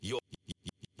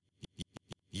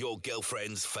your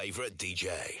girlfriend's favorite DJ,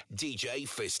 DJ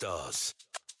Fistars.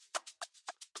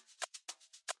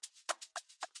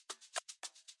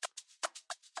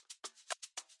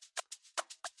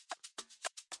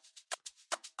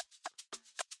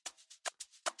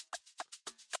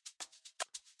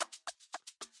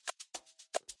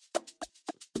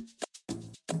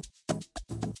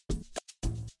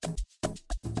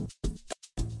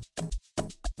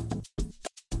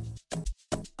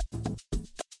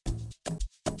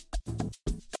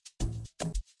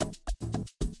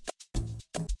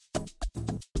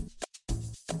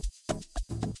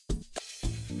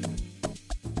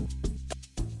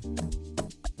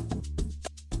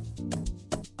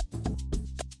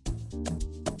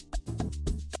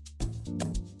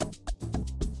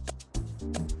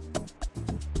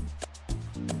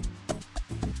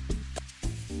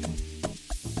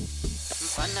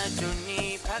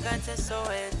 Juni phakathi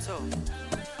Soweto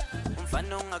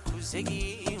umfana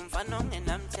ongakhuzeki umfana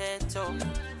ongenamthetho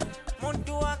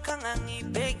umuntu wakhanga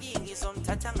ngibheki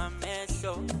ngizomthatha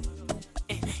ngamehlo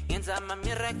ngenza ama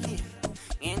miracle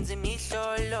ngenza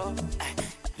imihlolo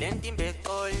lento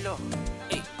imbeqolo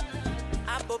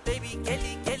abo baby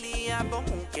kelly abo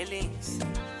mukellings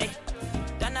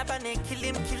dana bane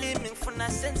kilim ngifuna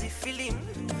senze ifilm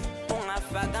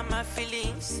ungafaka ama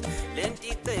feelings lento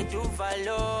iqeda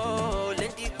uvalo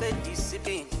lento iqeda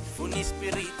isibindi funa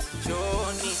spirit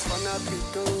Johnny mfana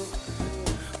pito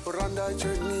oranda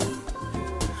Johnny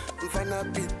mfana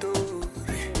pito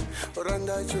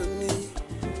oranda Johnny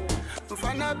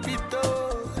mfana pito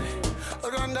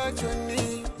oranda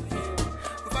Johnny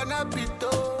mfana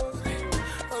pito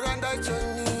oranda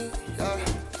Johnny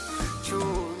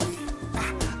Johnny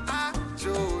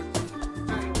Johnny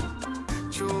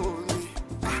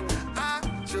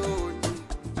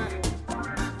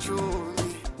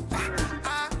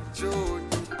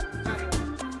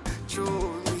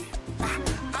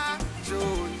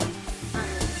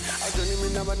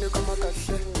Nabane kama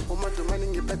kahle umadumani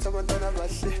ngiphethe abantwana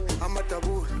bahle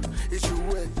amadabu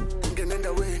ijuwe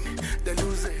ngenenda weni the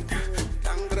losing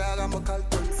tangraga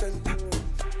makalton center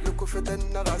look for the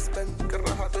naga spend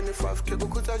karaha 25 ke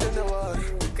kukuta January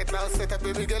get now set up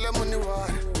baby girl money war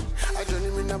ajoni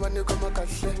mina bane kama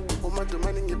kahle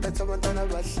umadumani ngiphethe abantwana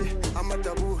bahle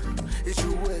amadabu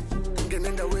ijuwe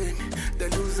ngenenda weni the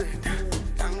losing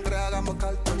tangraga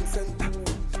makalton center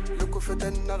for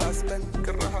the naga spend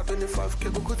karaha 25 ke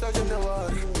kukuta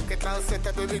January get now set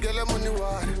up baby girl money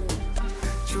war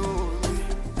Johnny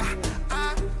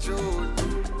Johnny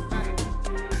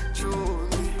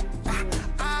Johnny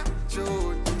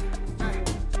Johnny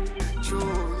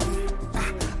Johnny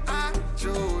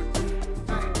Johnny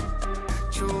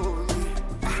Johnny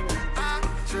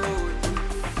Johnny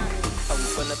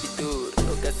amfana pitur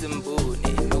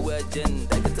okasimbuni no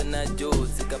agenda katana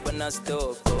jozi kapana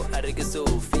stop arike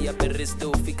Sofia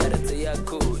peristo fikarate ya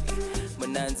kodi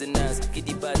mananze nas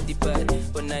kidipati pati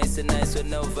nice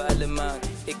no vale man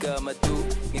ikama tu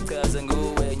ngikaza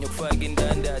nguwe nyofaka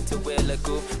indanda tewela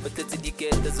ko batati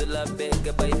diketa zola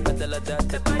beka bay patala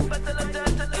data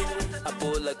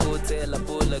apola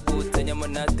ko tenya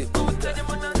monate kuta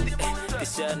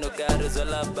kishano karo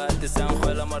zola bate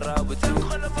sankhwela marabu tu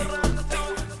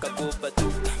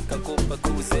kakupa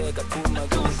kuze kapuma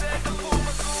kuze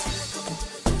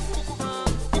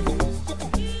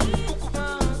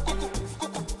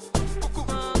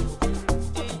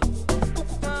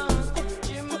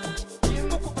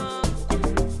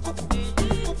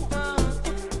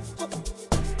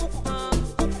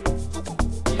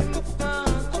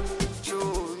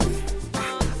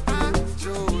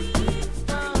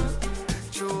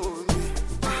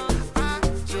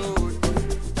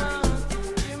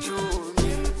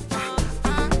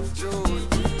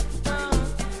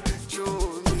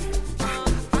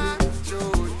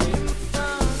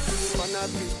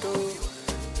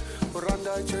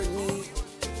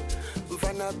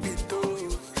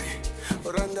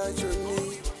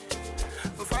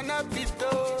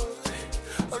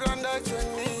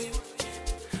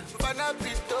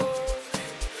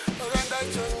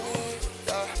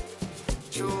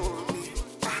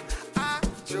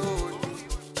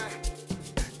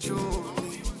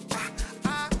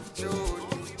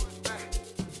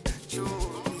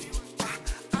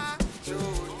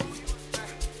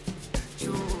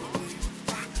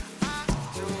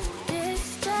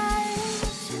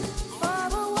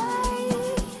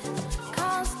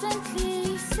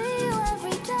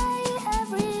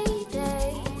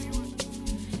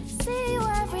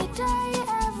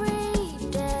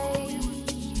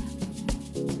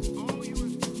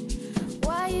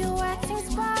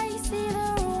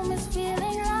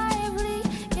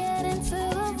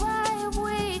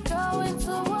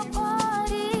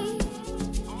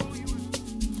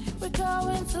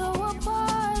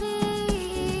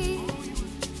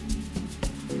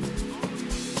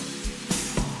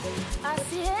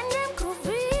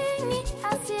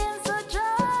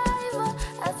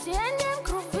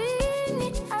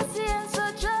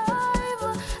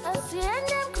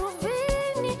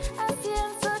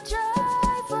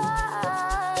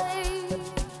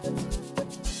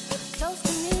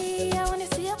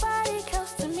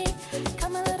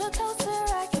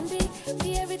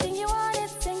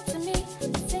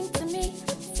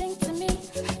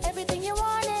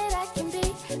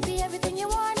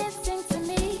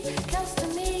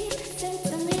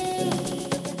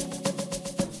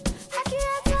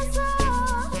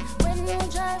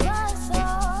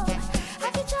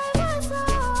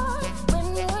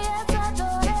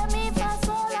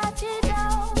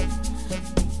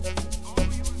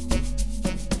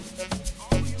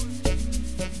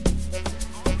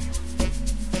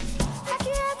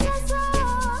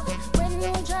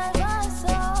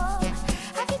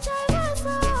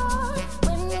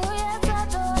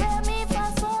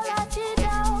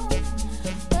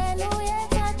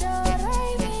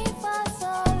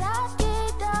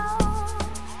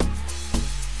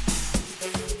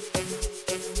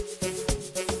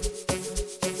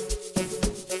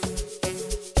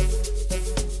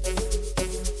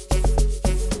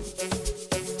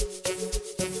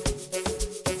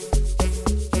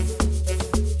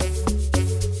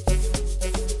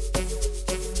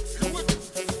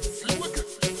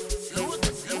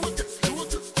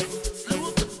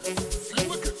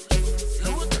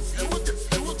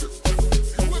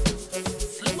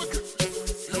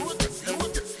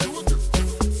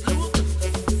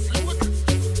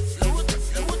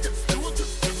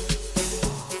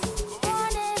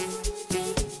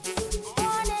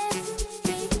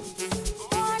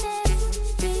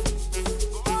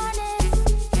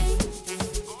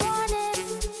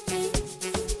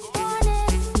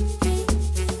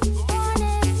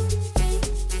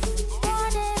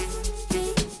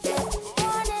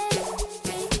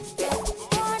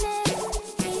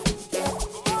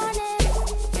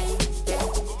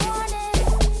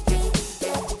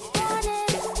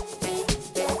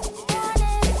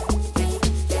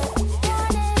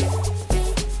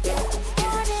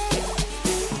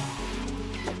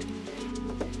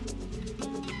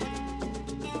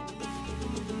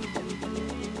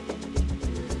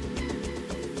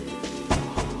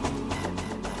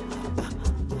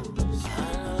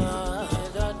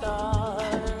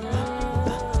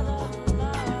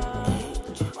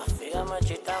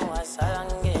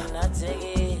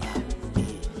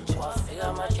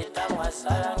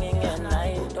sala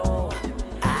ngingenaito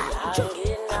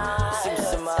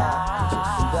Simsima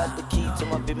got the key to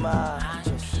my bima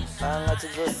Angathi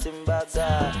zosimbaga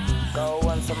Go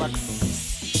on some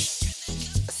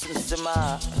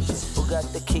Simsima who got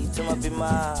the key to my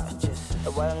bima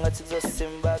Angathi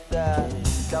zosimbaga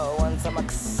Go on some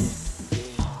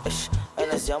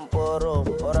Anas yamporo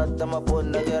Orata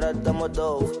mabona gerata modo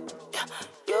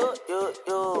Yo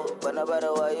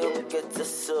Banabara wa yo get the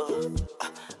so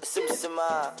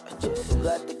Simsima who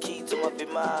got the key to my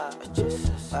bima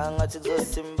Angathi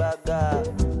zosimbaga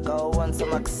Go on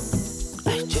some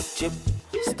Chip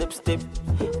step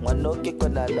Mwanoke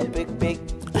kona na big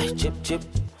Chip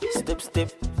step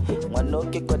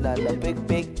Mwanoke kona na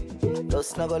big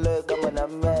Los nagolo kama na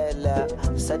mela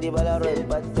Sadi bala roe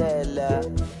patela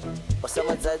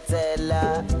Osama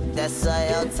zazela That's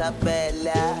why I'm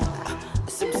tapela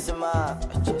Simsima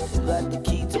got the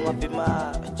key to my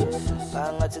bima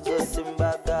Angathi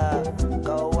zosimbaga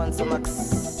Go on some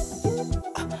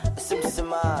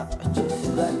Simsima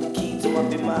got the key to my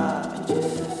bima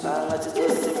Angathi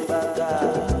zosimbaga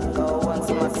Go on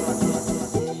some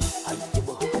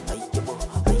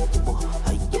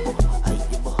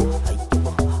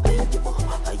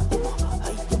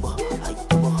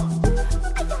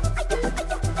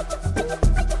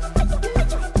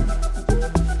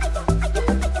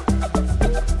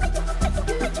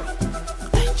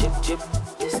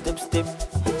Step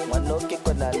Mwanoke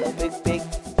kona na big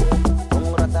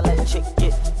Umrata la check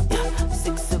it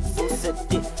 6 full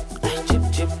set it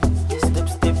Chip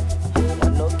step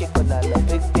Mwanoke kona na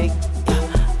big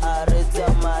Areza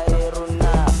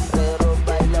maeruna Pero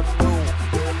baila boom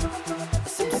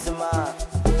Simsima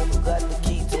got the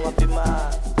key to my bima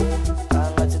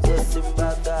Angathi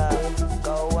zosimbaga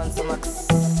Go on some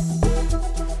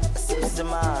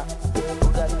Simsima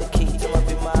got the key to my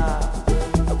bima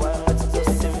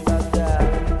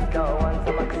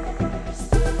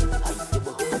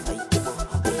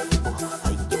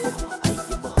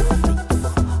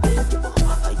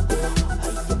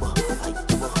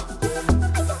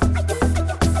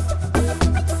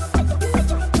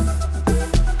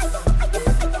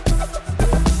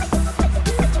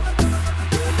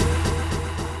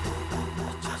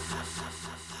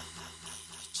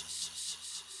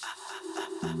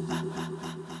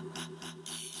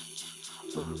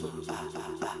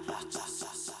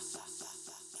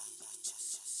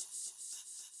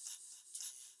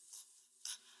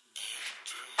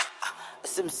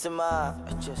Simsima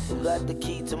got the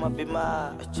key to my bima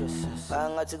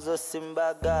Angathi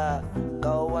zosimbaga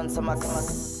Go on some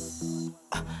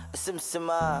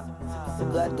Simsima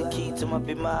got the key to my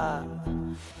bima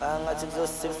Angathi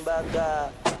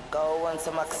zosimbaga Go on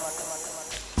some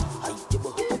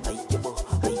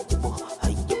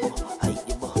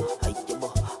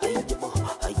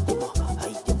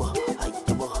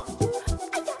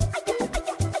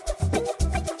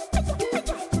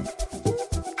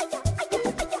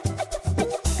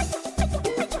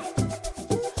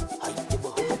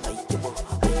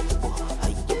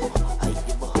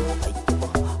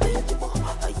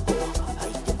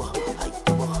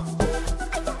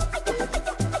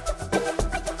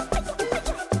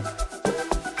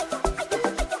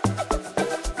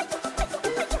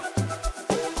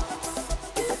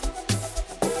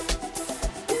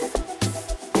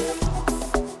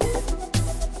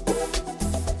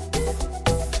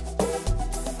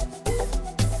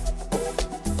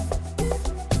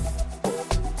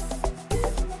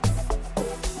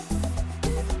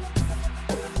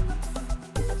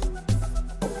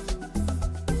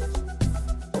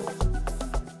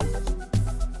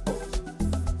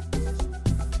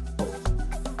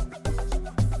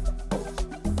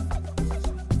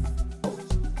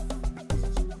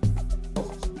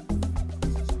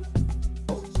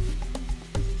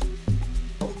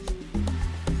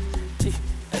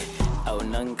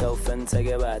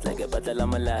Take bat like a battle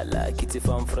malala kitty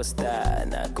from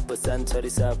frostana kupasan tori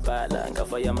sapala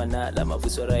ngafaya manala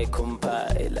mavusora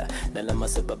ikompaila nala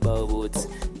masababa woods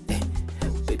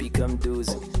baby come do's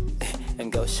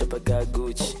and go shop a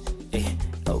Gucci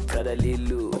au Prada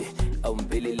Lilu au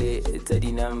mbilile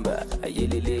tadi number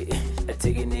ayelele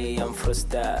ategene am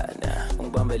frostana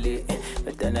umbambale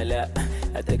atanala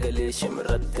atagale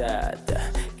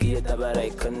shimratata kiyata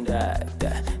barai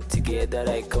kondata together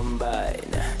I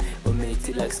combine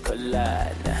Umeti like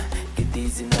Skolana Get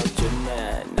easy now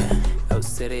Jonana Oh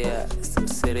serious,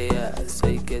 so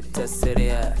you get a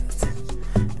serious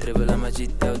Dribble a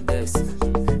magita out this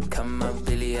Come on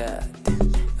billiard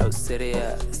Oh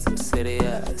serious,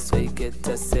 so you get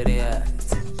a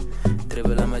serious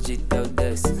Dribble a magita out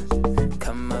this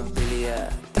Come on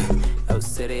billiard Oh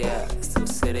serious,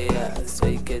 serious, so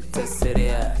you get a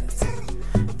serious.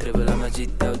 Dribble a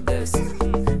magita out this,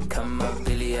 come up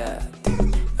billiard.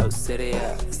 Oh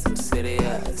serious,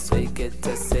 so you get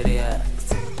a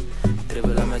serious.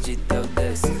 Dribble a magita out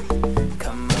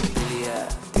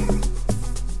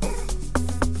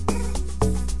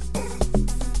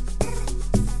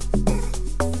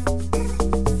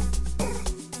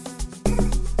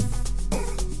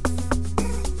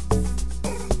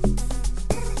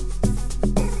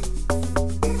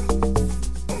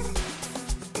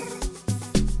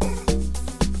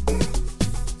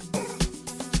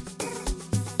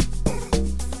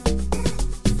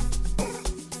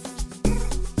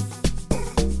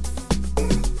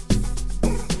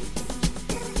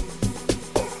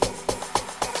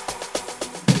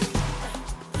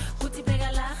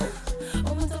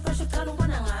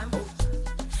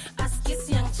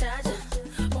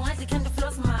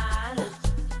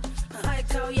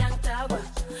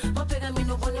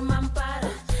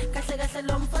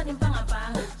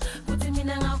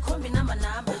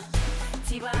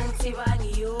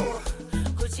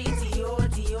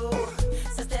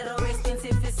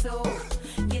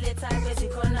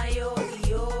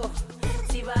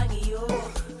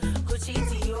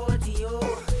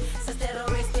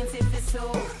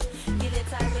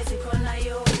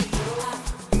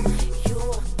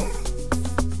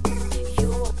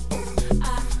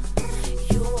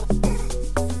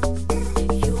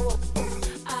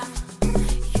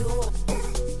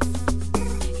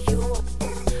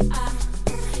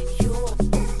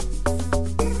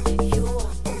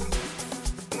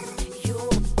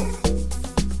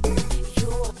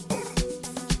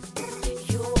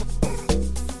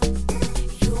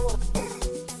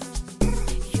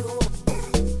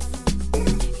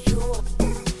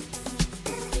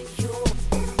come up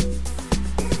billiard.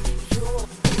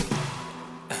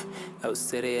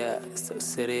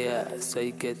 Serious, so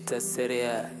you get a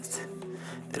serious.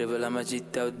 Dribble a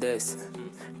magita out this,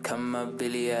 come a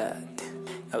billiard.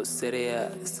 Oh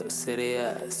serious,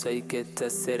 so you get a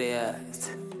serious.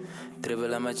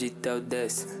 Dribble a magita out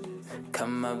this,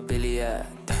 come a billiard.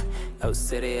 Oh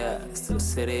serious,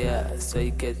 so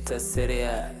you get a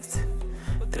serious.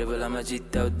 Dribble a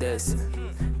magita out this,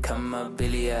 come a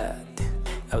billiard.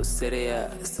 Oh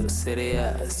serious,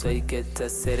 so you get a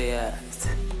serious.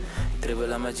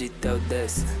 Dribble a magita out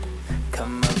this,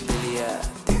 come up billiard.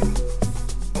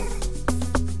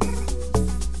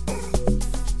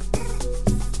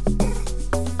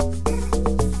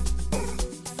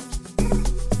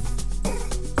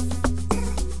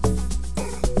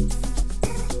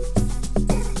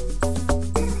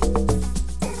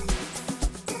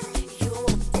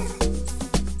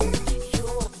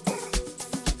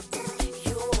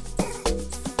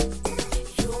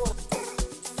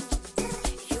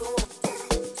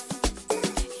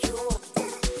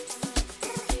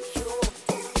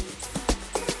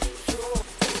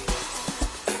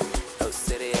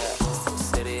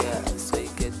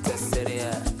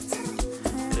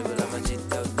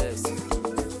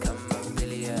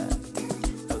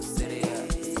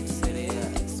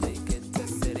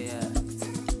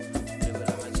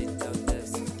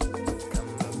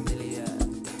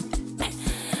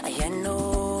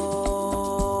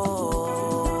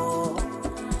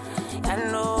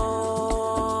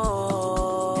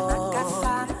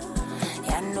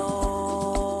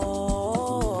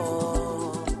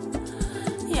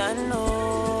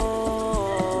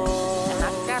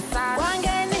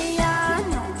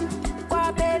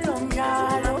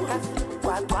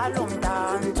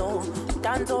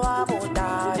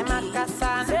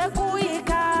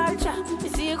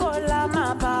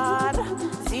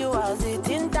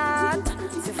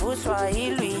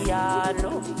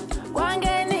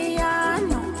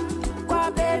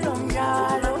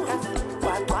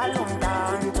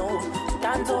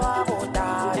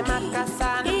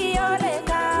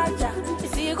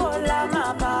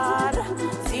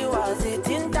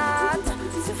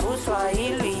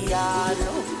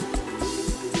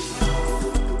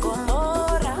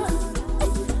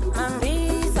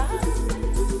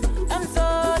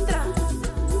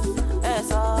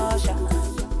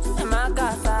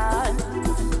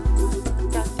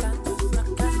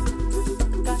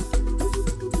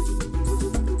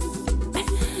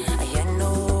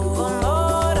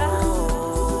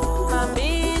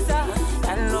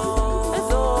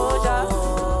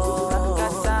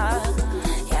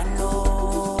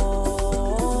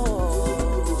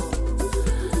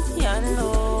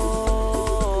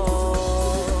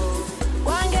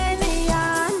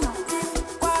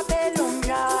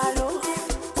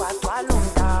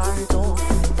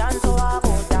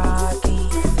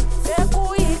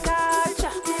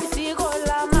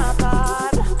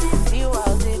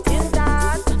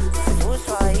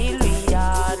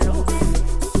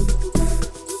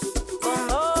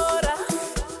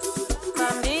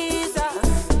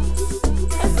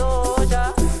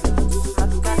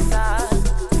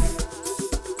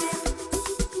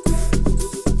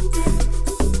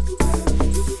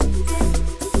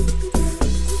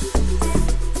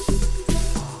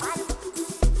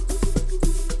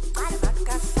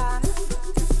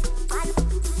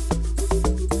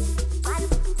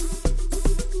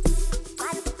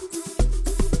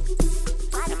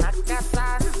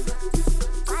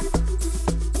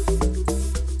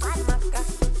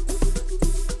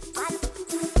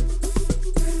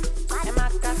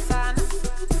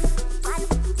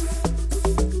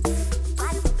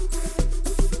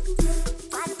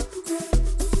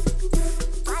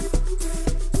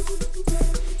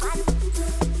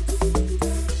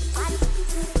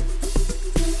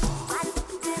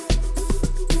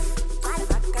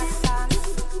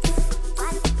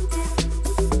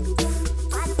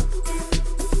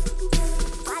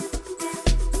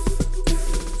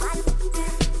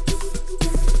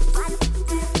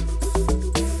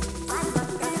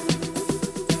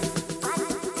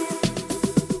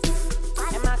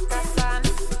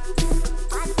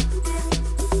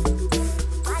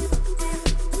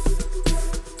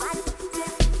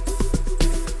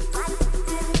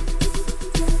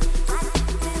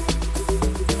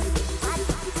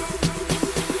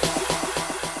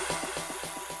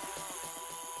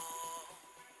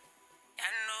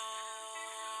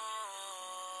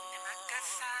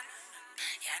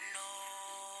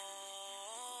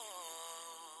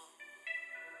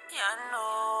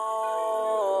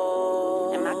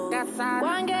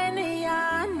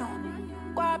 Wangeniyano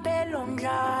kwaphela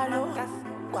umdlalo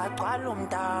kwagcwala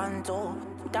umdanso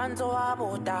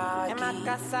wabodade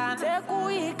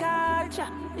sekuyiculture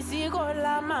isiko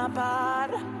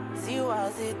lamabhara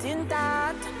siwazithi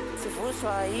ntata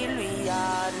sivuswa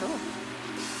ilwiyano.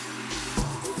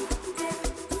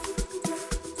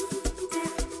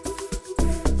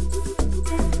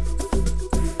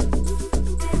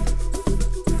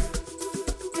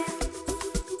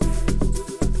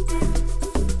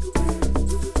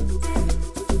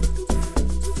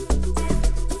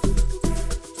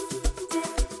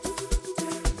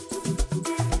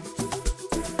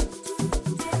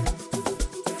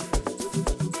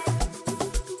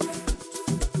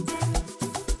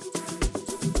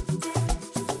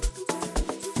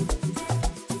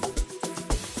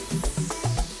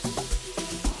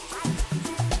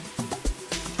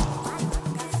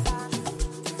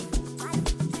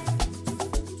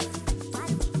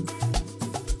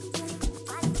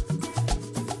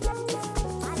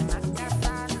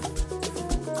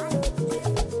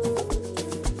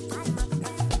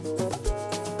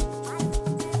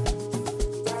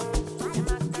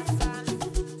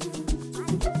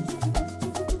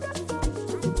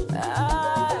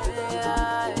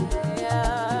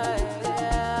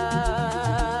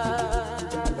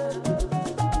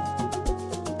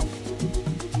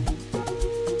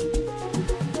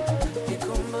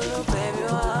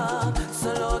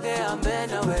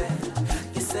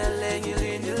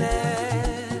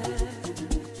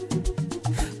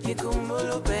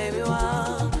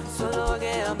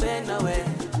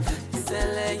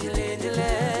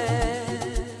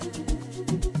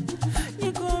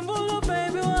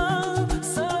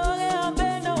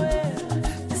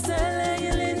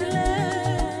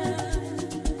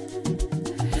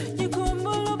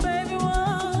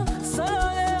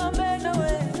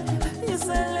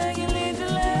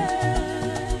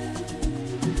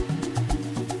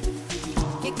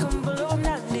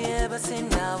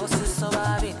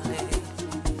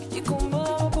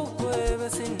 Ikhumbula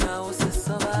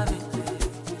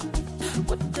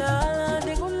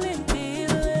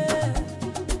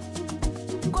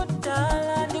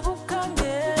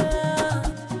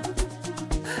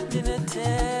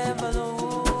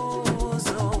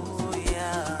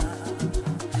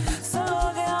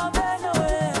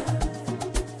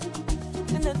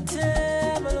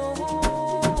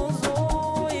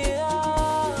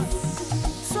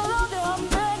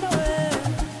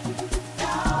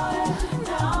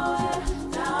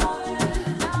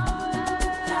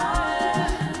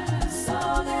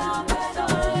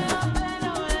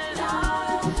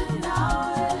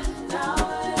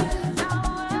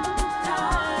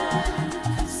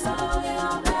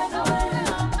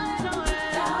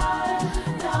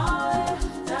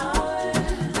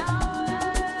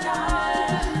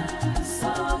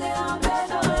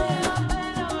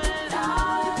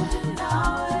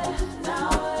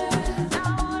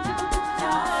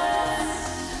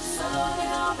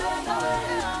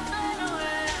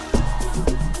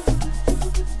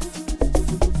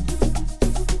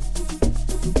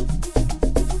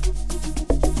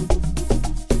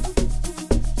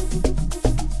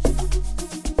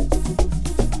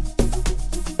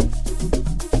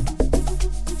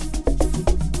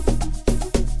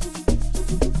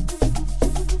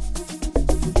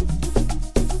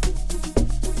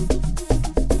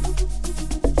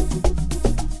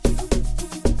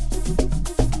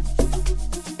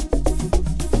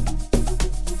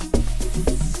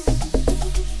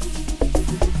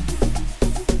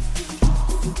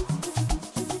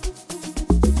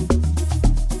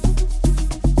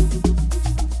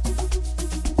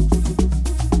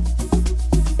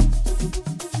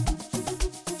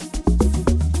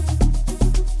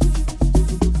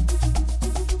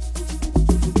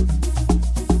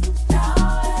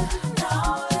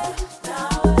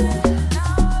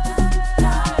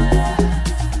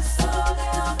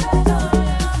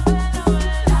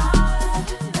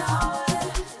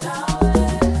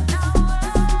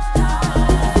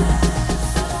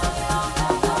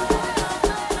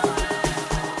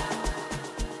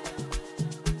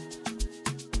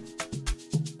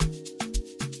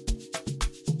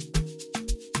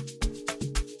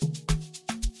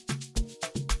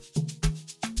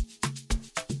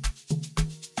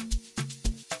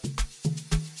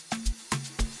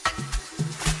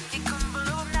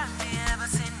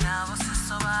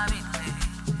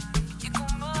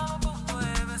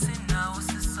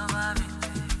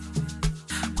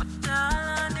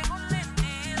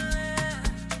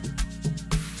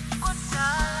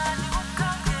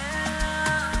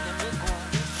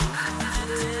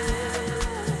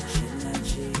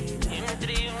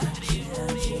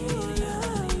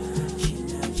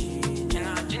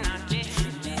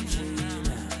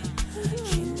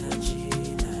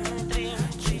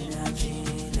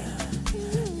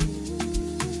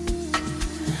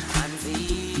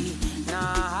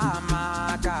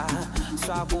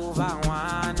swa ku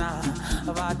van'wana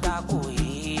va ta ku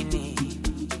yini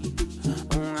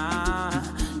unga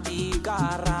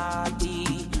tikarati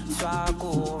swa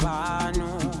ku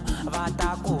vanhu va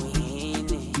ta ku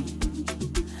yini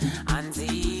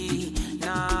andzi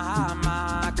na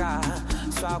hamaka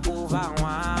swa ku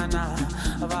van'wana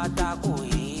va ta ku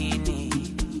yini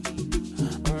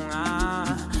unga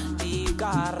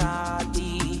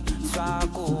tikarati swa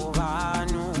ku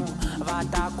vanhu va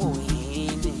ta ku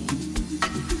yini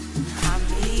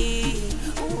ambi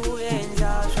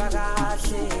uendla swa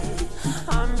kahle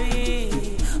ambi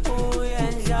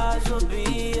uendla swo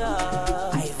biha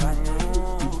ai vanhu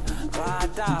va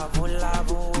ta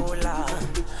vulavula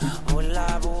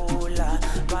vulavula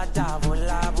va ta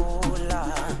vulavula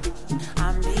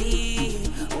ambi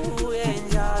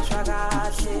uendla swa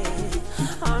kahle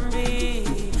ambi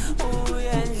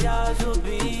uendla swo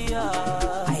biha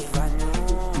ai vanhu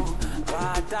va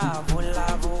ta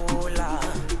vulavula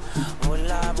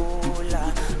vulavula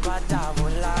va ta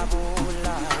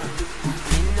vulavula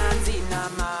mina ndzi na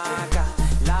mhaka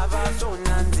lava swo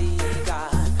nandzika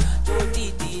to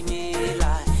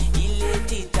titimela hi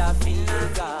leti ta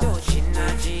fika to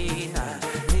cinacina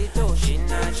ndzi to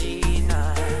cinacina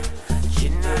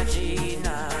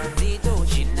cinacina ndzi to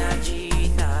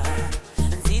cinacina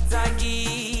ndzi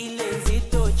tsakile ndzi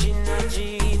to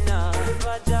cinacina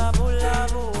va ta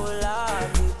vulavula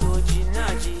ndzi to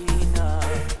cinacina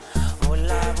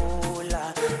vulavula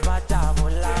va ta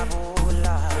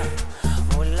vulavula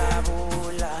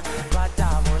vulavula va ta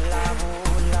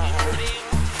vulavula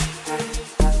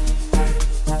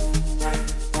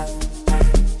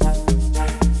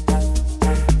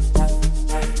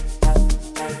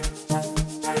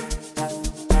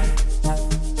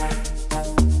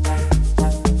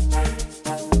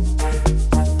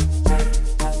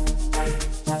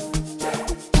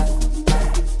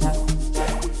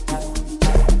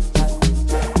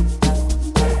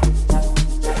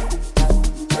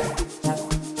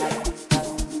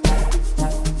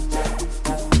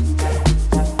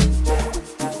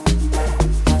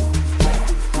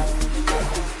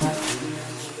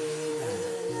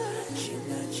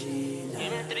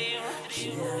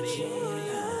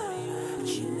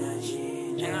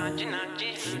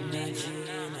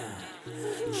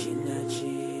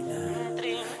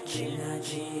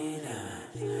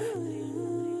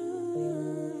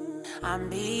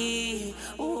ambi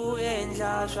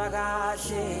uendla swa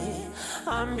kahle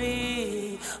ambi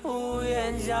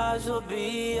uendla swo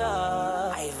biha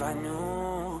ai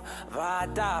vanhu va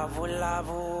ta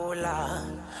vulavula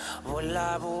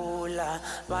vulavula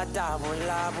va ta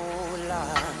vulavula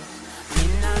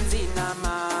mina ndzi na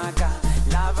mhaka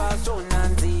lava swo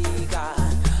nandzika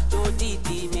to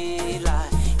titimela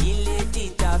hi leti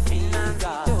ta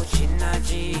fika to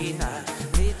cinacina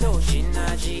ndzi to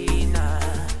cinacina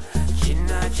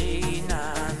cinacina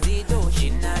ndzi to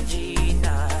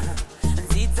cinacina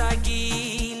ndzi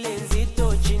tsakile ndzi to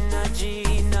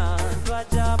cinacina va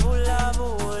ta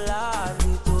vulavula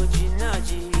ndzi to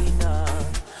cinacina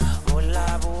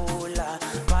vulavula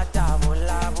va ta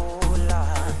vulavula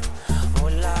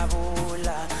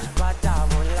vulavula va ta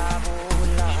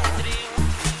vulavula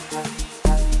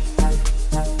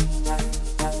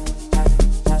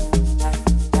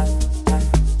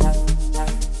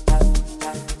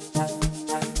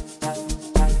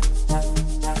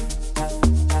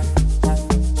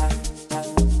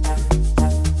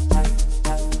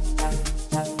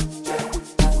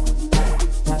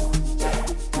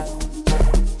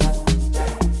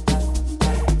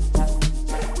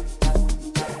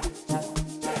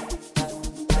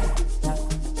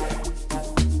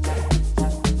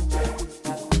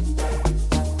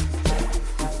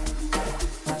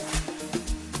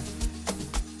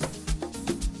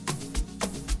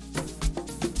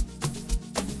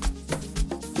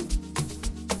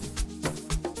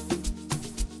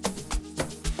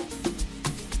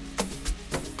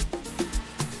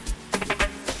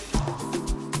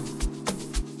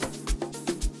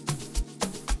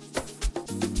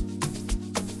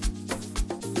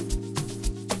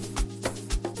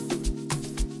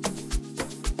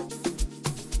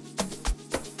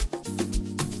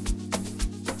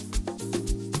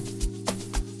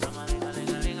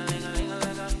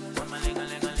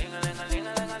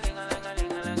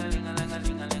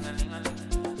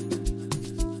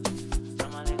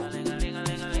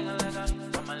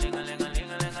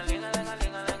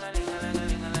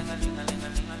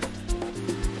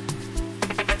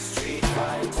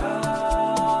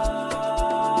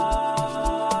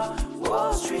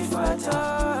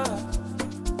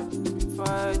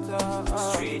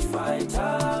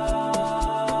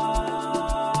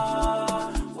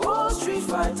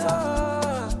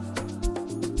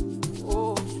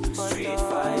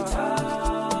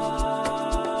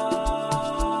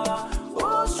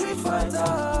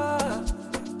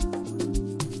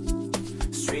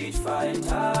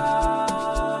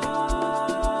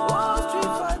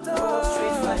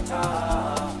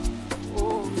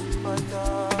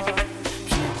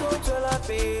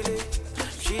pele,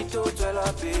 shito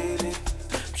tswela pele,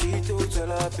 shito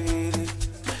tswela pele,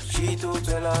 shito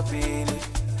tswela pele,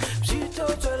 shito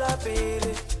tswela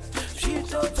pele,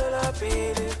 shito tswela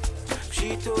pele,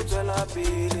 shito tswela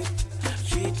pele,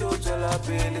 shito tswela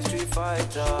pele, Street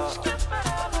Fighter.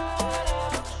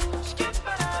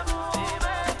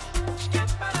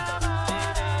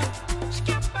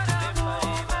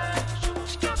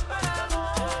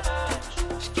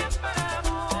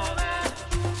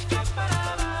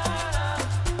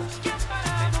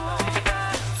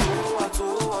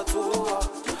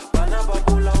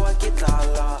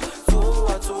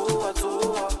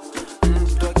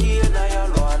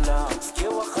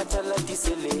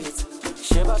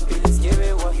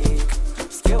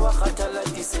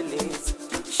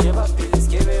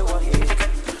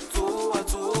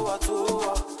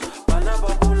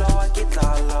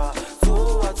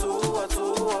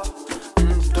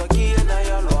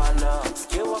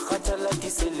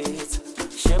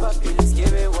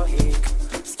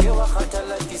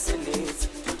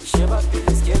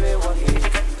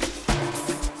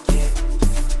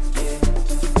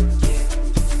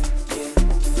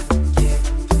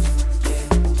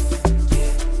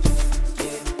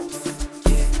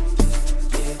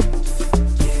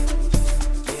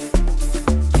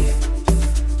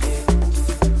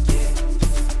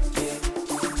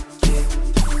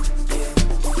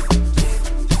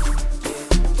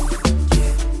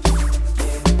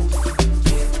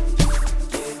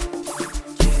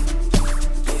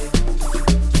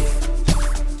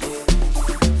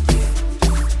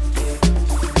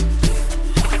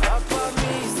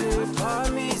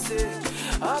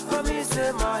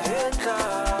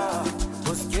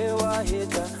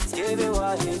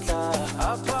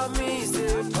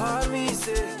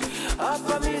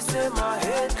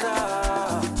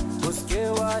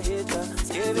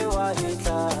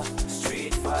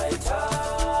 Street Fighter.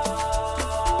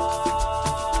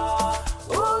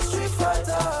 Oh, Street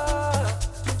Fighter.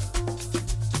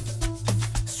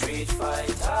 Street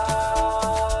Fighter.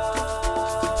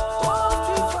 Oh,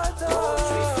 Street Fighter. Oh,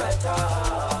 Street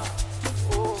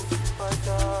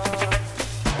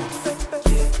Fighter.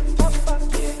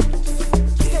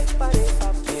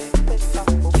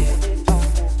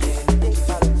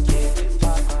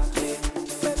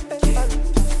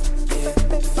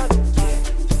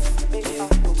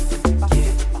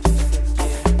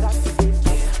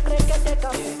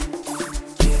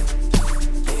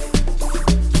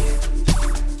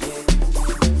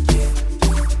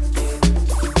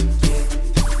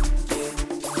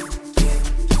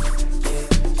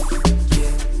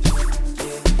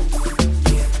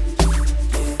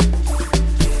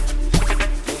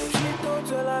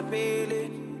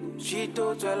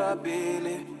 Shito tswela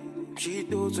pele,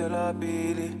 shito tswela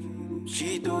pele,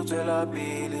 shito tswela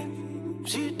pele,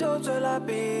 shito tswela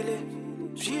pele,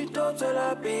 shito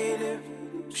tswela pele,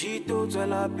 shito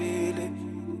tswela pele,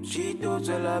 shito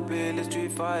tswela pele,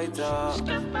 Street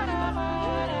Fighter.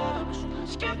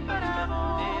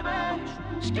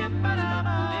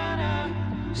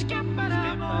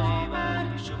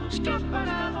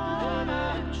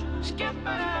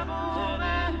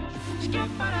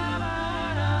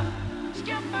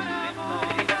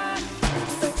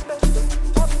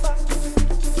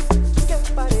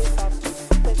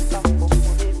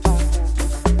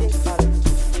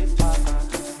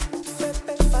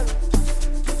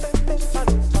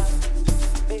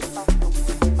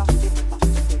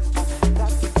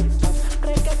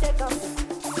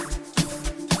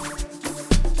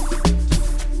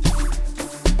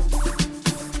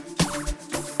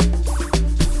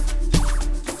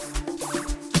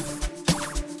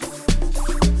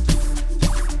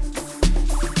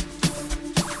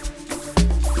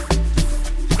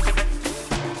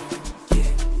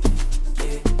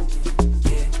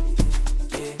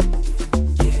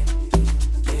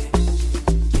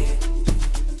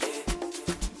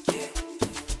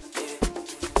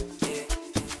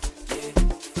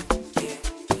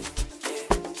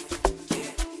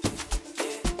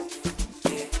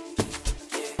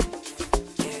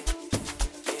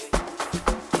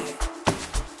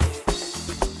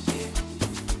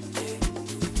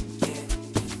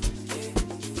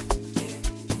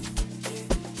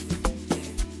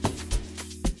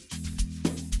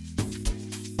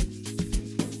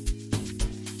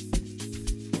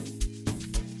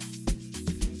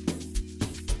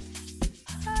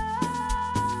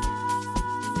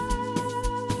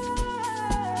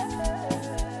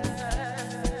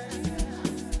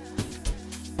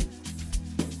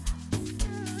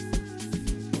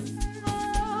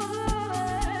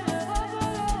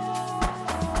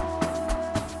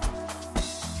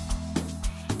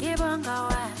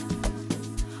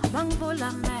 mangivula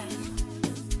amehlo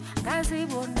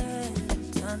ngazibone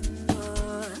thando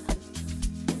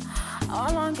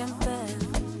olangempela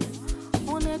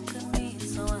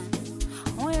uneqiniso wena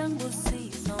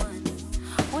uyangibusisa wena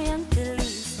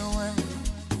uyangiphilisa wena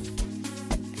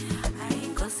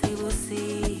ayinkosi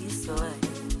busiso wena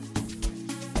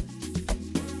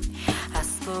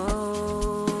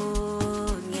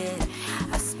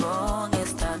asibonge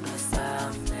sithando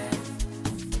sami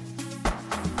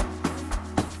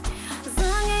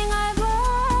zange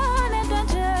ngayibona into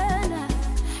njena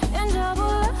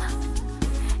injabulo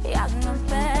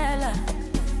yakungempela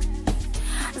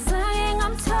zange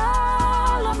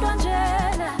ngamthola umuntu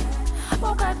njena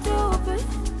ukadubi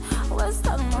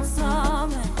wesithando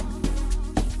sami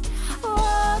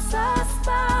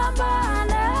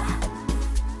wasasibambana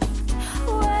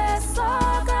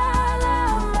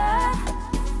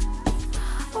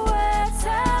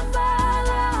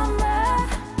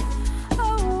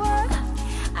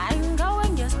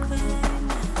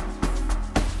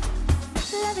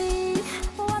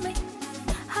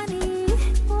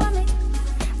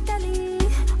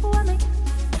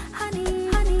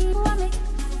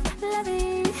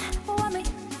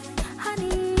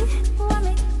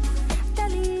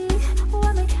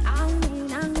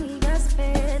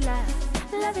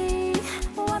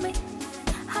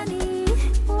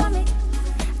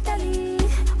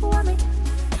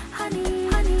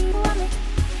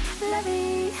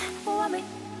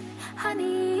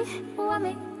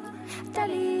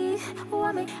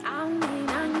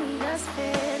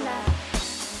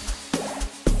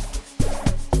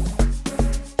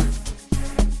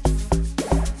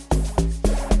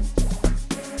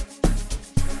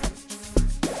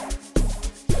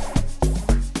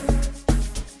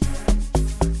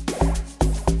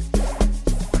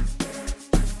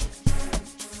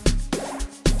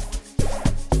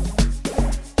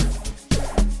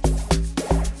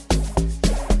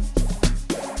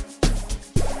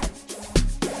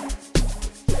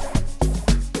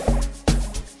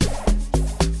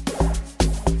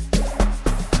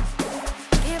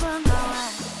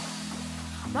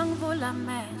mangivula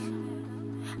amehlo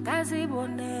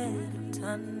ngazibonela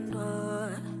uthando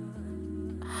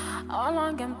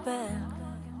olangempela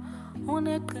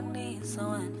uneqiniso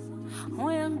wena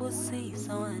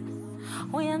uyangibusisa wena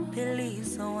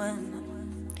uyangiphilisa wena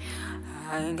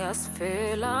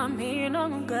ayingasifela mina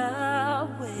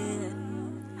ngawe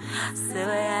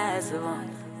sebeyazi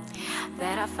wona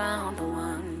that I found the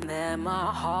one that my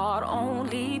heart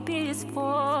only beats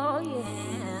for,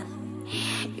 yeah.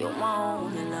 You're my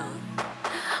only love,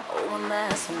 oh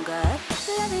my some God.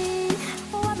 Love me,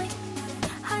 want me,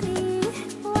 honey,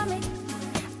 want me,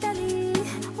 daddy,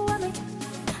 want me,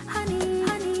 honey,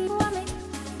 honey, want me,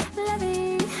 love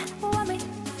me, want me,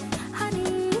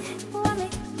 honey, want me,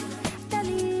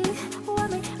 daddy,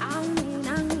 want me, I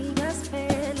need just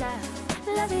feel like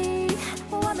love me,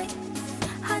 want me,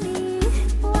 honey,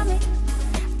 want me,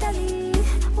 daddy,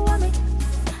 want me,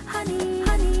 honey,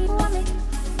 honey, want me,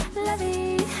 love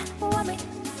me, want me,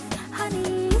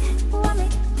 honey, want me,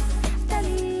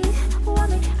 daddy, want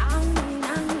me.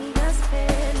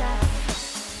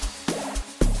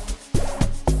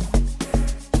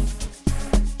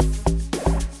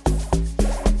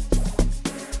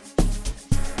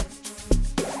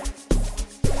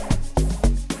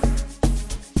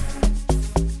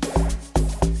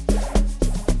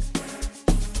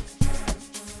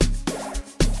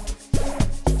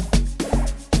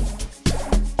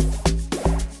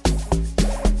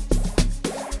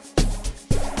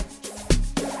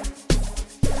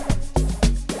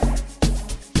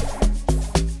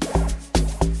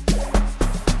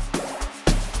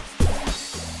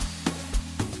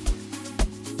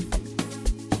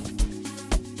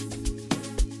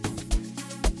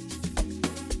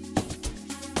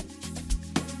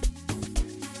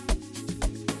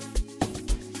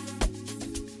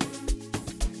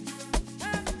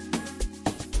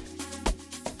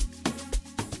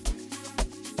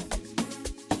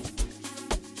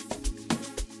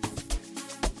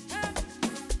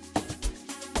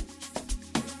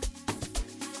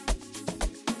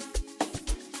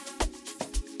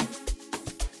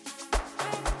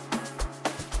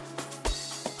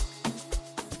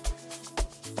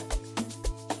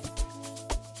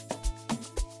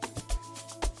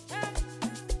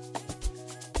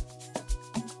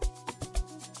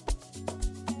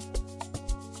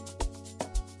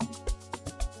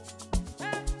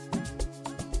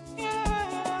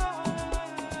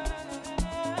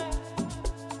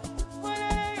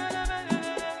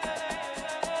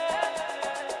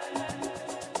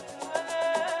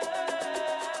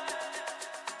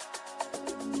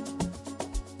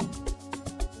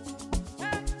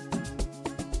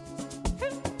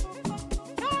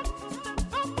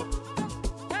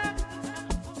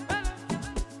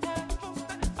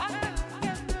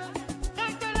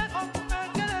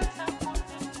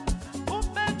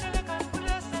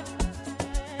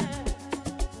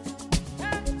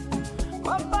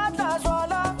 Mambata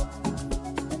jola.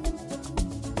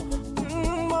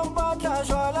 Mambata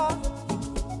jola.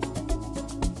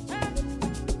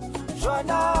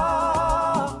 Joana.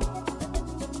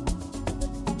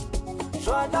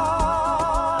 Joana.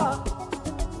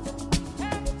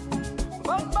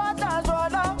 Mambata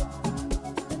jola.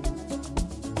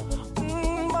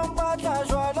 Mambata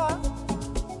jola.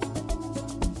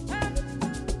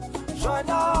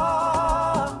 Joana.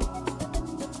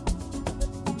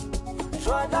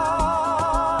 Joana.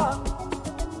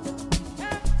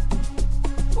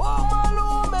 Oh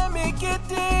malume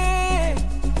mikiti.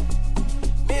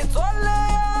 Mitsole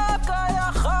kaya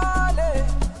khale.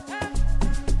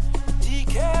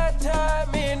 Dikete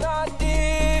minati.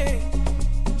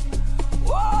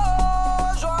 Oh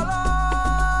Joana.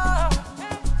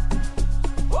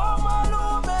 Oh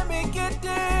malume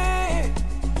mikiti.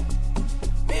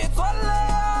 Mitsole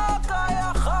kaya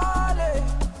khale.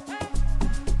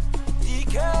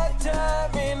 Dikete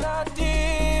minati.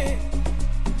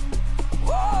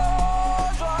 Oh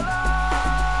Joana.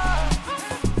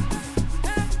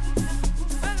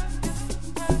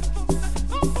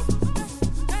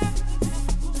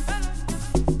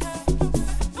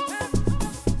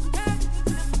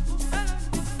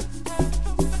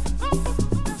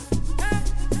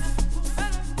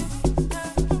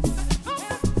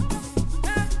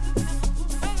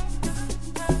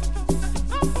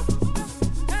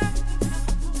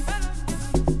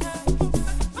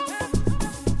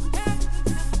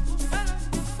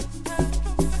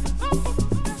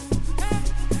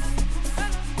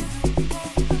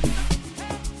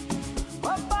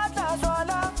 Mambata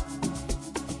jola.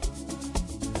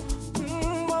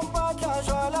 Mambata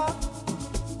jola.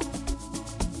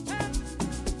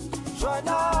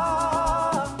 Joana.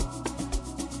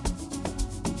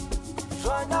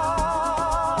 Joana.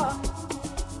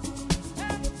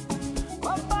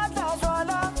 Mambata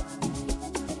jola.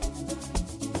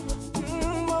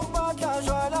 Mambata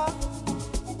jola.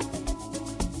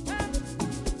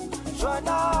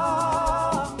 Joana.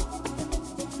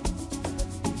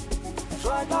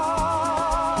 Joana.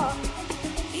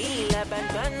 Ila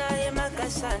bantwana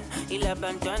emakasan, ila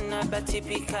bantwana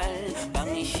batypical,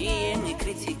 bangishiye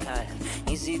ngi-critical,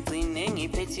 ngizigcine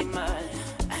ngiphethe imali,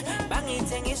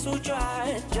 bangithengisa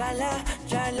utshwala,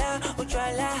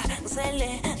 utshwala,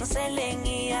 ngisele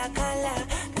ngiyakhala,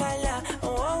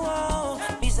 wow,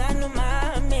 bizana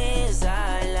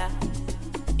umamezala,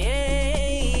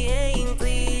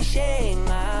 ngicishe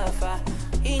ngafa,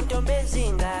 intombi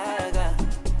ezingaka,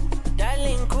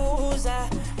 darling kuza,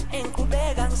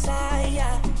 enkubeka ngisaya,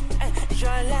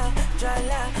 jwala,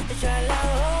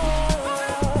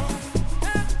 oh.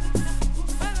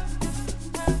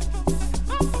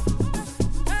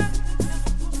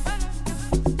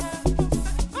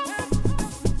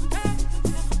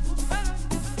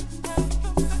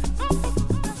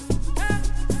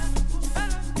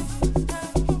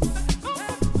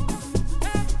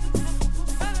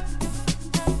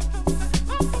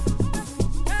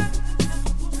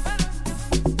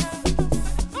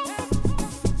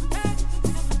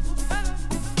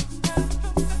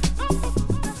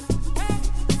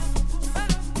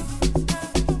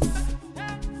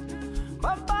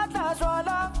 Mambata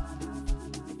jola.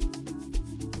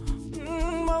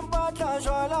 Mambata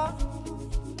jola.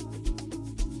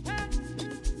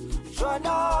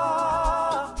 Joana.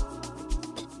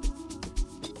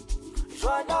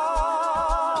 Joana.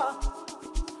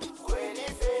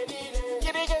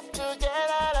 Get it get to get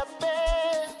out of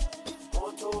bed.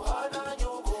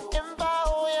 Imba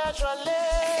uya jole.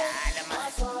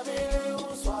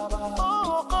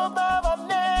 Oh, go baba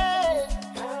ne.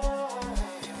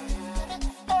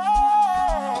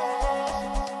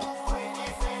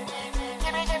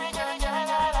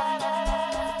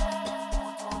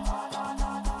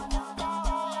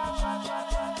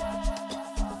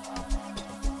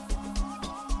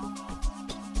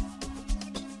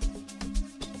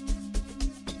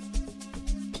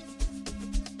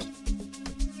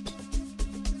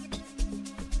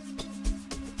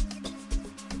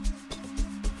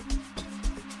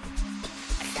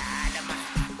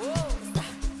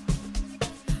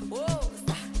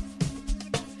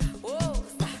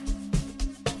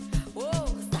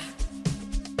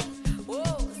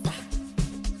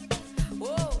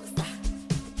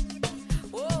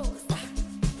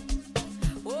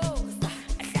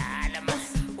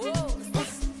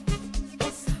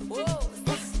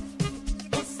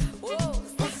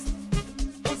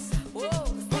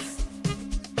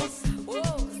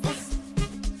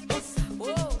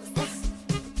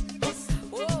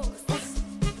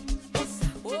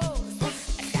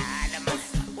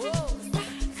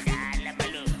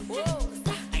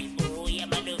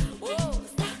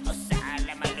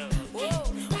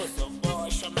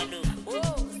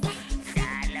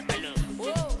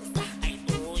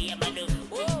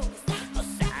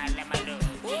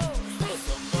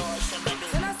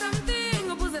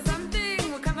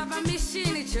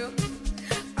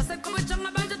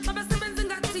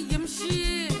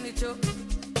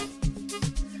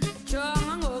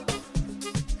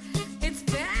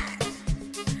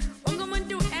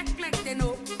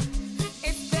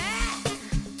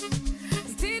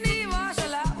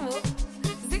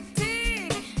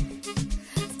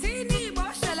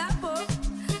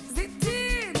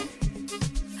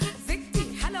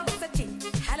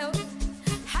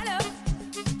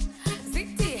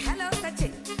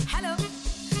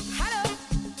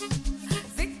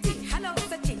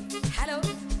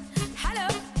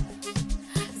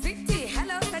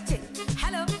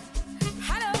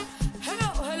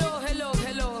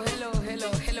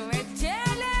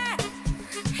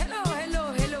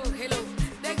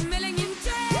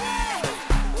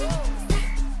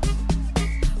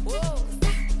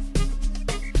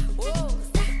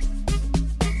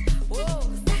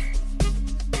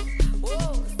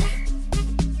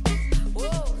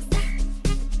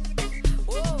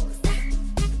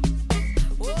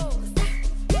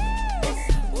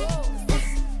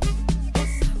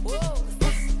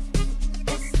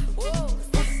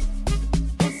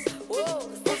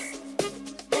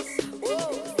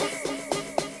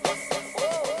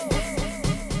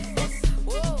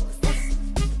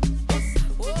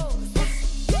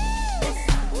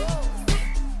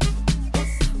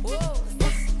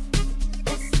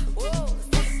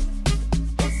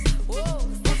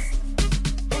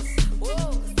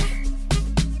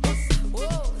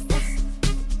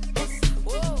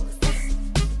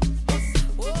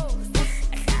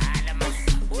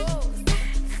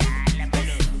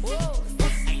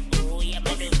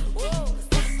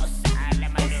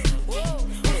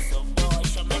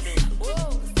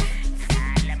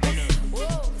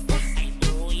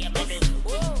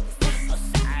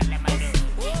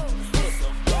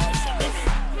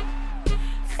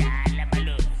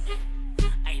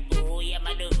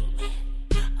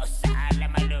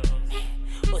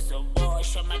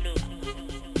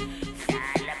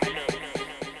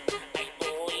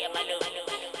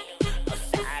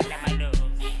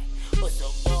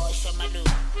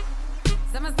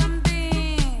 Zama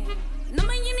something. No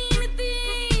man you need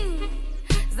anything.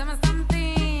 Zama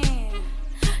something.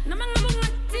 No man ngabo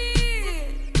ngati.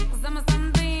 Zama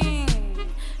something.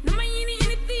 No man you need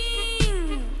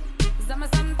anything. Zama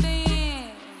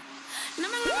something. No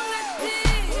man ngabo ngati.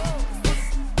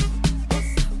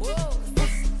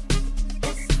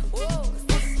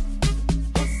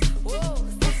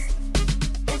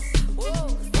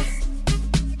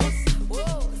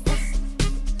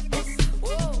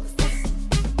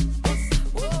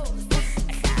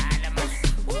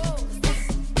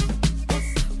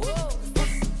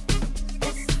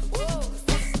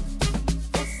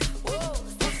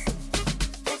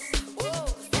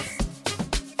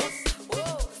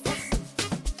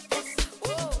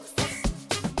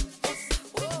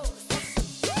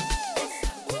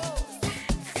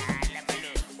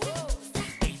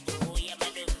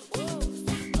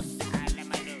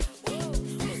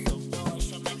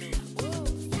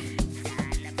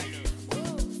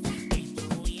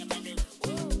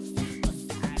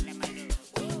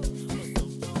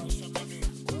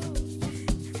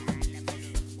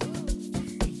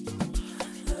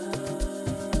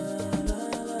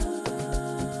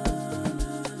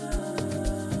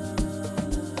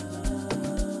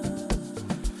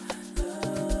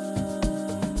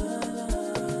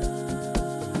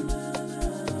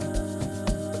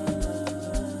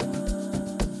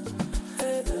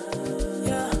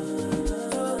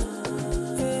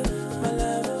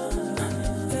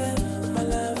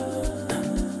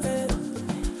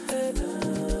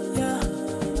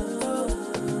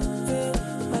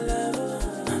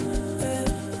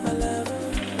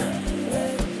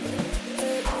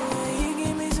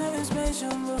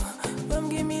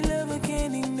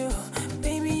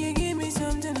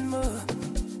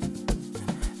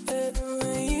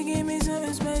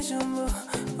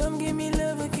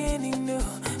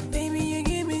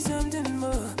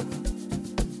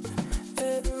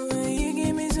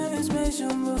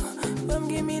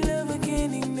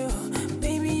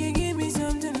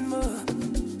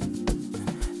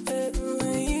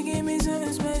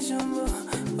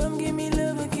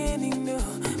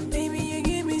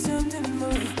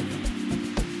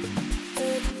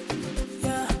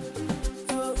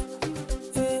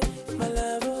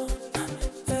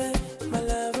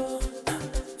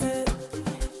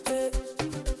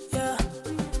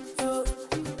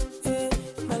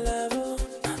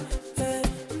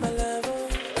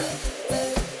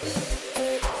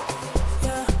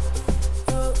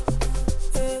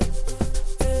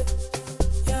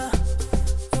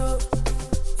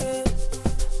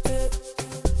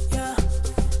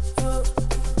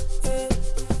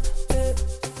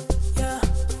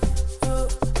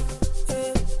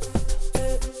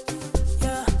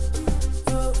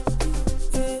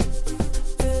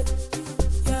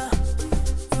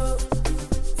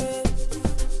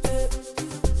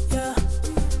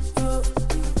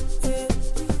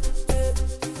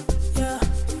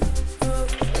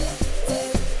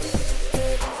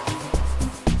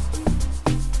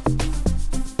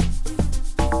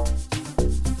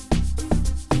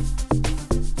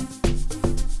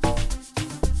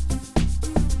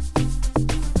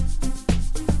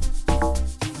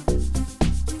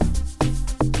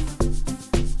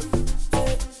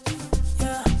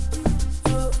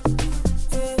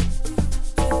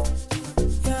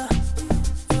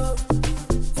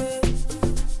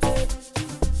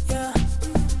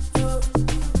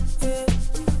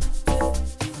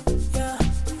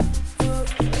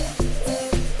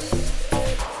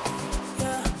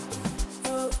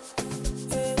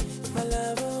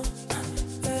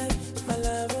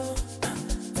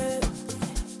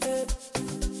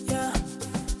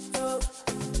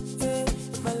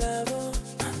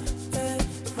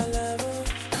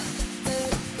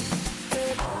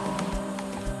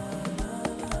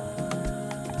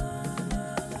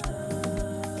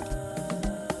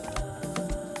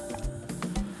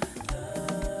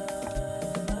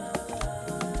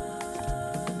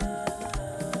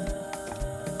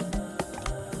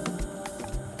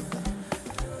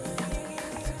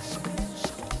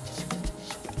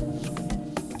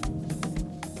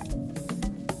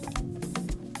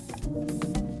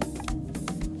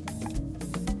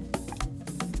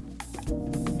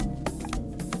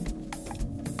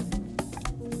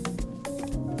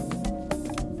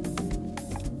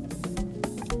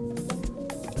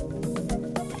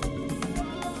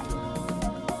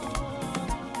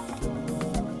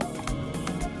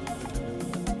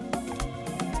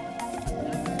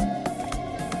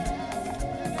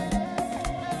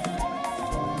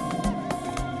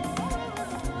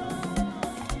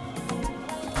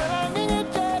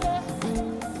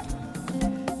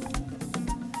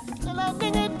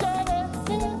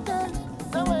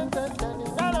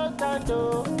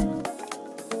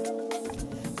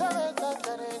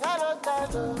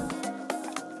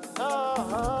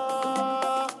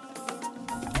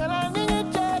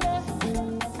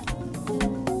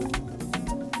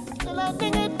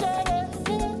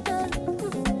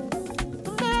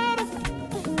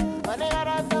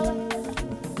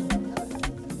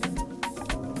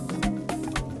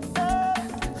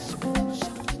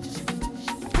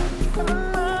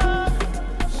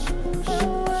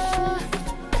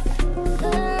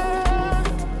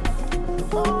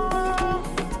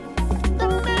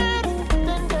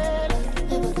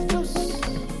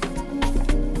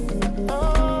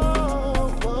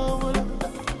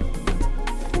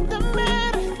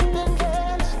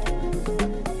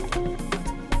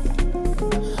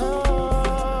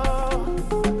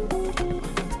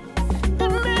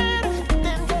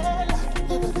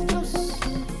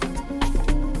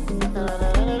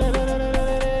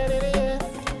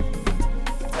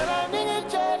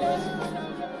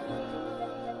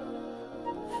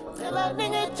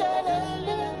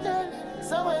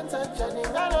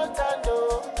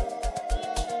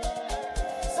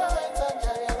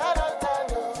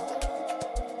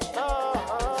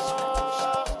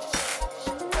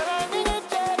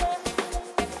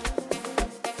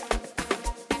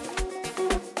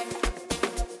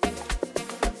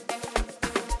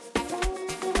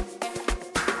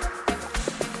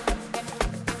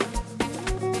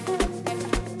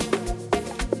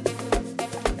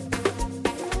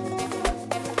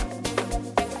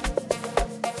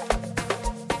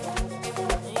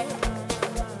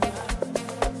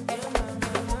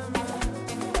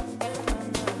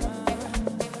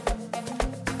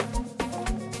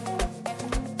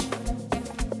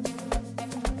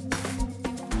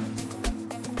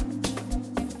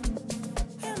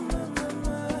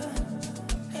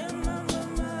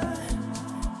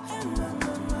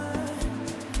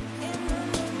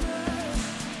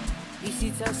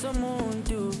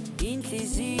 Somuntu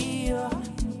inhliziyo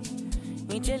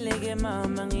ngitsheleke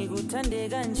mama ngikuthande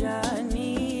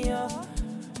kanjani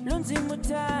lunzima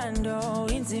uthando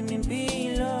inzima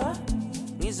impilo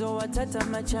ngizowathatha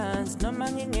ama chance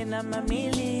noma ngingena ama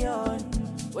million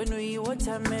wena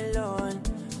uyi-watermelon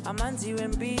amanzi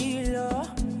wempilo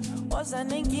woza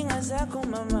nenkinga zakho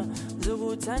mama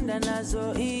zokuthanda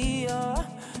nazo iyo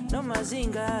noma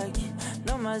zingaki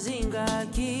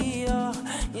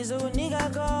ngizokunika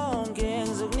konke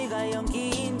ngizokunika yonke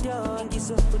into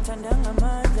ngizokuthanda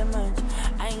ngamandla manje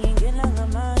ayingena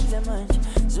ngamandla manje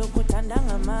zokuthanda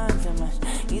ngamandla manje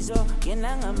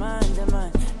ngizongena ngamandla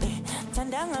manje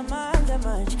thanda ngamandla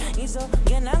manje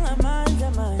ngizongena ngamandla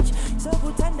manje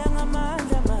zokuthanda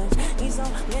ngamandla manje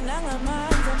ngizongena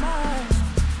ngamandla manje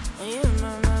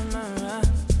mama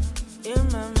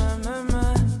mama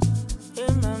mama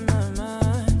mama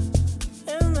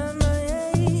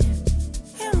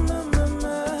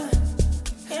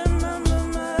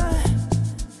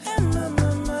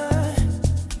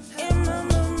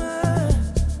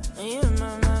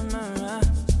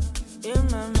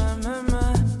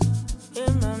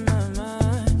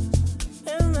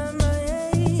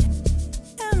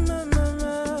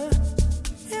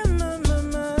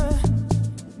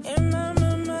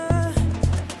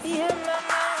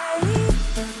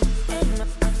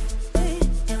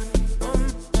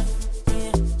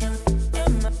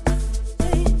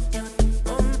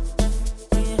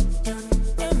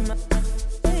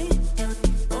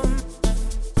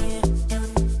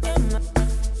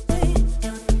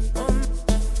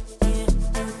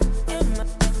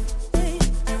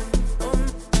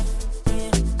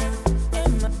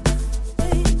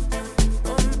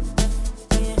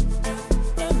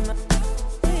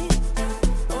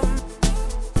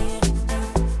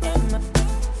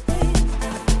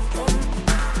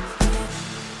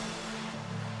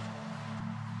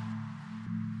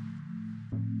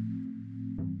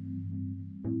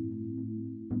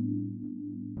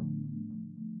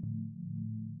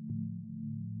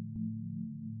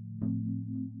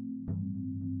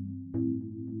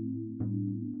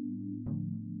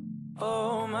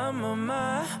Oh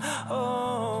mama,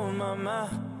 oh mama,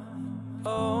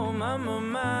 oh mama,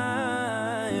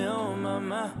 oh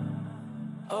mama,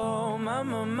 oh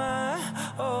mama,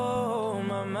 oh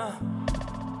mama,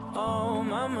 oh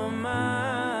mama,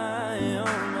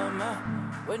 oh mama.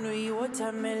 When we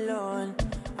watermelon,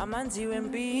 amanzi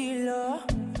wempilo.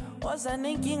 Woza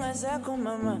nenkinga zakho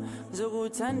mama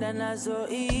zokuthanda nazo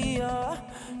iyo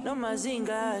noma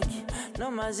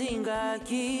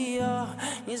zingaki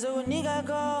ngizokunika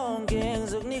konke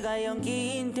ngizokunika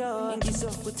yonke into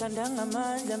ngizokuthanda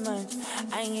ngamandla manje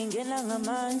ayingena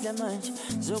ngamandla manje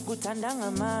zokuthanda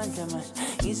ngamandla manje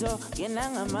ngizongena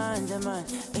ngamandla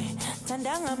manje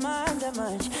thanda ngamandla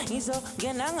manje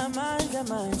ngizongena ngamandla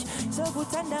manje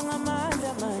zokuthanda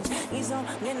ngamandla manje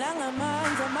ngizongena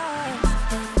ngamandla manje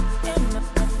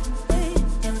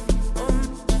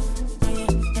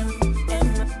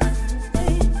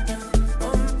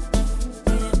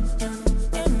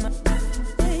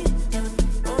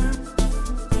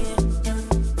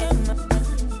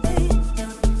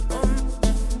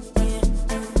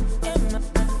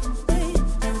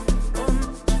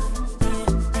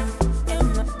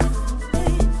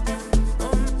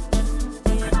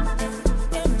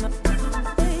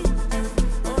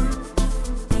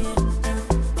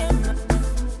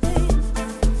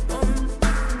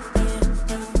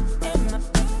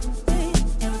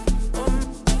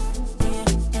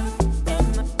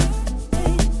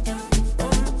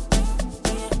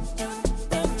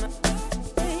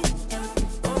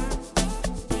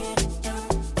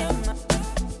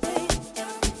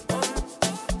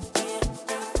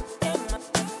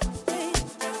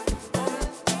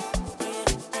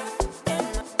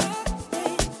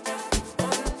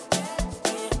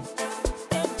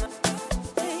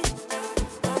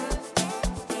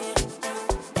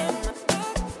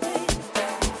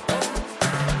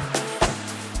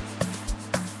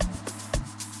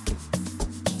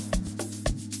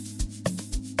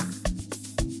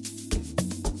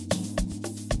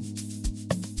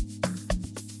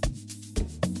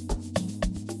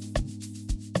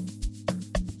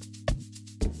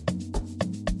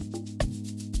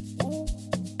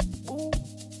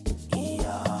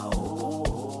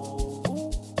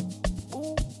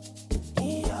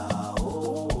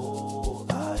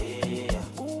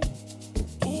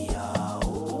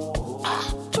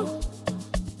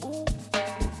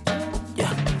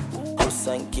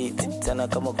China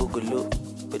kama Google.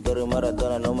 Pitori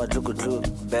Maradona no matlukutlu.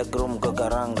 Backroom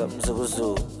kokaranga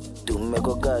mzukuzu.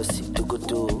 Dumeko gasi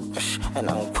tukutu. And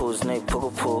ang pose na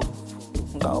ipukupu.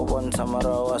 Ngawon samara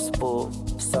waspo.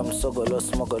 Sam sogolo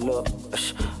smogolo.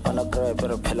 Ana cry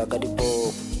pero pela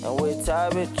kadipo. And we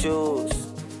type it juice.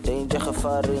 Danger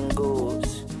gevaring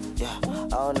goes. Yeah,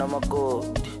 I know my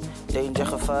good. Danger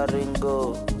gevaring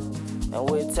goes. And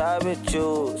we type it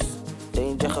juice.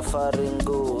 Danger gevaring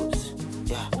goes.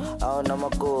 Yeah, I know my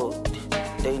good.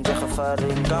 Danger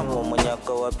gevaring kamo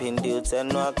monyako wapindi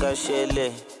utsenwa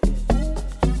kashele.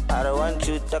 I don't want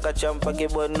you takachampa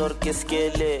kibonor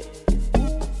kiskele.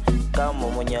 Kamo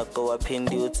monyako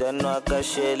wapindi utsenwa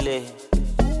kashele.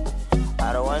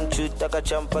 I don't want you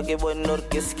takachampa kibonor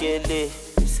kiskele.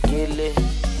 Skele.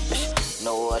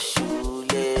 No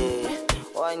washule.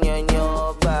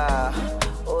 Wanyonyoba.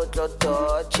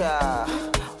 Otlotocha.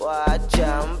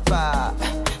 Wajampa.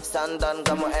 Sandan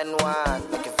kamo N1.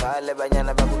 Nakifale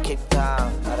banyana babu Cape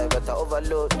Town. Arabata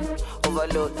overload.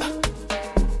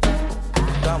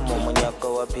 Kamo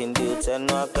monyako wapindi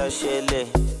utsenwa kashele.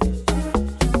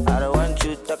 I don't want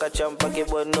you takachampa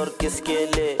kibonor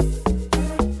kiskele.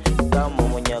 Kamo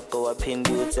monyako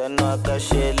wapindi utsenwa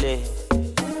kashele.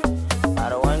 I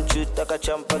don't want you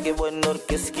takachampa kibonor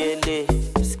kiskele.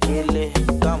 Skele.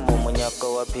 Kamo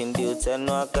monyako wapindi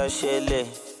utsenwa kashele.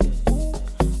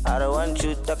 I don't want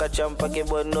you takachampa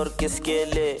kibonor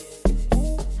kiskele.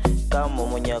 Kamo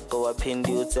monyako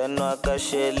wapindi utsenwa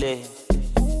kashele.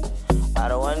 I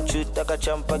don't want you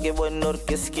takachampa kibonor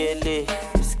kiskele.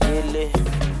 Skele.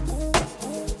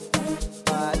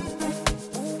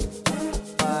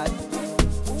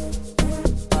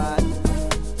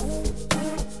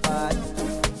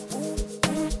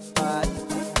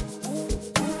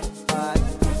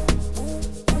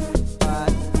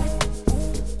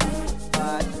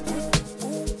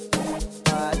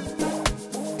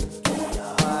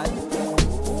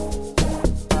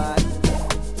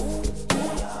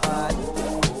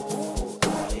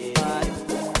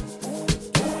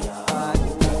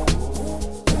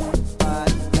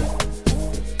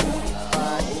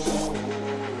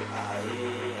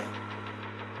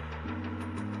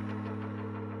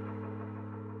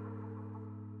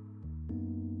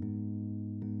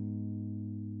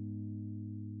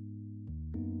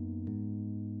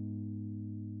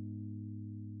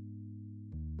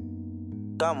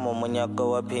 Kamo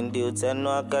monyako wapindi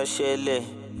utsenwa kashele.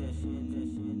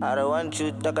 I don't want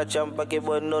you takachampa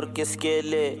kibonor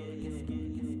kiskele.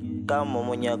 Kamo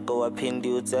monyako wapindi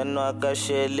utsenwa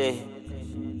kashele.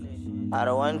 I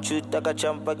don't want you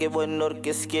takachampa kibonor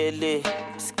kiskele.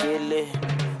 Skele.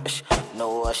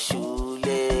 No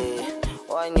washule.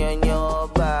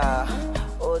 Wanyonyoba.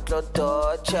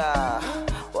 Otlotocha.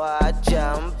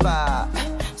 Wajampa.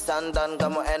 Sandan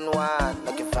kamo N1.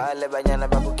 Nakifale banyana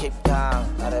babu Cape Town.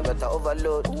 Arabata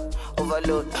overload.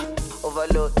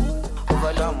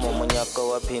 Kamo monyako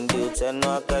wapindi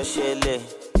utsenwa kashele.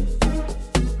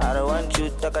 I don't want you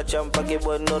takachampa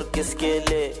kibonor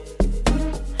kiskele.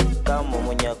 Kamo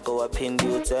monyako wapindi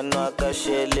utsenwa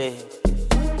kashele.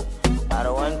 I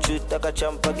don't want you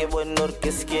takachampa kibonor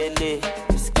kiskele.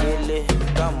 Skele.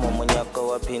 Kamo monyako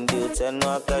wapindi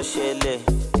utsenwa kashele.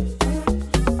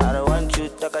 I don't want you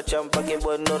takachampa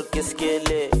kibonor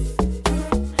kiskele.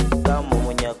 Kamo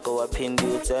monyako wapindi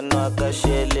utsenwa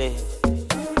kashele.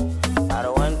 I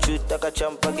don't want you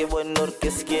takachampa kibonor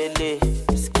kiskele.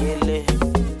 Skele.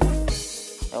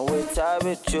 And we type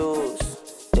it juice.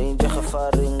 Danger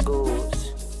gevaring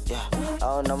goes. Yeah,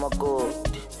 I know my good.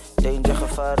 Danger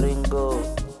gevaring goes.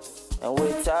 And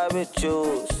we type it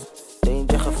juice.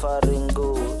 Danger gevaring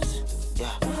goes.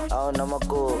 Yeah, I know my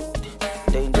good.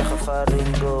 Danger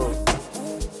gevaring goes.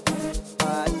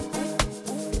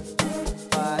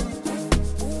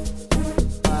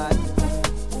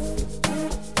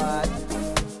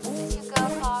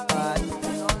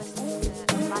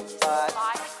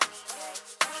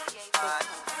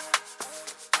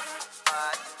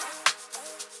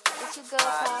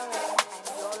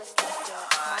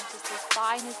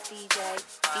 Finest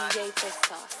DJ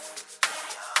Fiska.